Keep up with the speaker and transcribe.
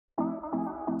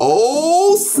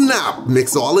Oh snap,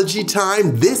 mixology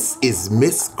time. This is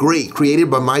Miss Gray,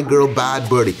 created by my girl Bad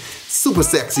Birdie. Super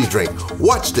sexy drink.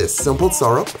 Watch this, simple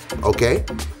syrup, okay?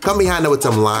 Come behind it with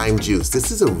some lime juice. This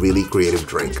is a really creative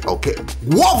drink, okay?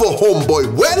 Guava,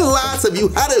 homeboy, when last have you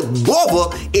had a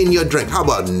guava in your drink? How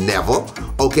about never,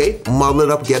 okay? Muddle it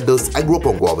up, get those. I grew up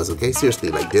on guavas, okay? Seriously,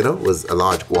 like dinner was a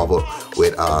large guava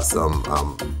with some,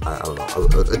 I don't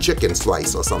know, a chicken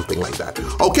slice or something like that,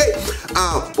 okay?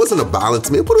 Wasn't a balanced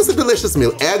meal, but it was a delicious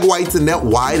meal. Egg whites in that,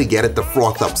 why? To get it to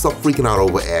froth up. Stop freaking out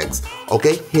over eggs,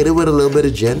 okay? Hit it with a little bit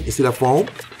of gin. You see that foam?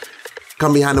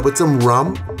 Come behind it with some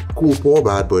rum. Cool pour,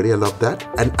 Bad Birdie, I love that.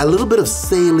 And a little bit of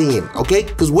saline, okay?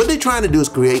 Because what they're trying to do is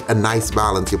create a nice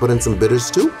balance. You put in some bitters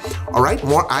too, all right?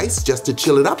 More ice just to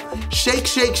chill it up. Shake,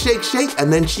 shake, shake, shake,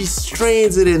 and then she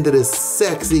strains it into this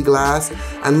sexy glass.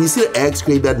 And you see the eggs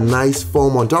create that nice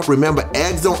foam on top. Remember,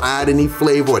 eggs don't add any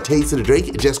flavor or taste to the drink.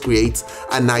 It just creates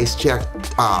a nice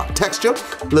texture.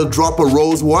 A little drop of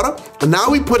rose water. And now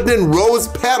we put in rose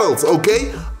petals,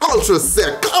 okay? Ultra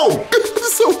sick. Oh,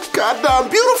 so goddamn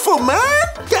beautiful, man.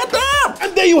 Goddamn.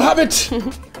 And there you have it.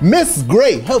 Miss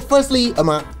Gray. Hell, firstly,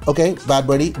 okay, Bad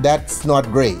Birdie, that's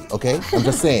not Gray, okay? I'm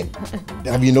just saying.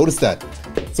 Have you noticed that?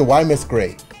 So why Miss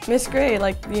Gray? Miss Gray,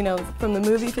 like, you know, from the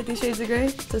movie 50 Shades of Grey.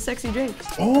 It's a sexy drink.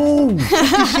 Oh,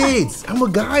 50 Shades. I'm a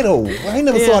guy, though. I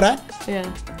never saw that.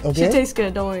 Yeah. Okay. She tastes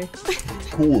good, don't worry.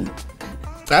 Cool.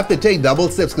 I have to take double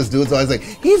sips because dudes always like,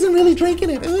 he isn't really drinking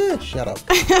it. Shut up.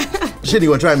 Shit, you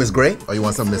want to try Miss Gray? Or you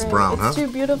want some Miss Brown, huh? It's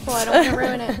too beautiful. I don't want to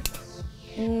ruin it.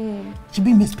 Should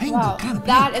be Miss Pink, Wow, kind of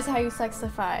that is how you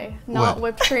sexify, not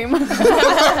whipped cream.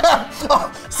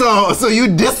 So you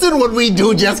dissing what we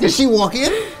do just because she walk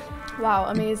in? Wow,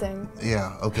 amazing.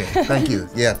 Yeah, okay, thank you.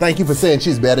 Yeah, thank you for saying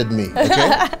she's better than me,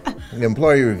 okay? The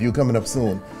employee review coming up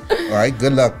soon. All right,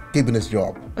 good luck keeping this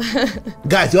job.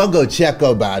 Guys, y'all go check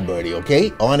out Bad Birdie,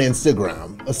 okay? On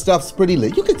Instagram. Her stuff's pretty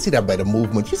lit. You can see that by the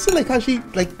movement. You see like how she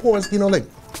like pours, you know, like,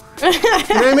 you know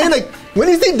what I mean? Like, when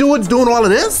you see dudes doing all of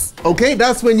this, okay,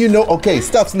 that's when you know, okay,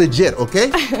 stuff's legit,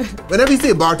 okay? Whenever you see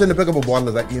a bartender pick up a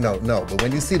bottle, like, you know, no. But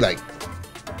when you see like,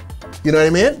 you know what I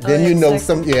mean? Then you know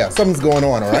something's going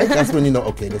on, all right? That's when you know,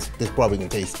 okay, this probably gonna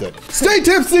taste good. Stay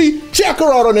tipsy, check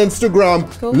her out on Instagram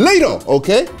later,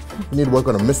 okay? We need to work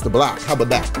on a Mr. Black, how about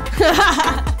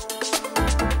that?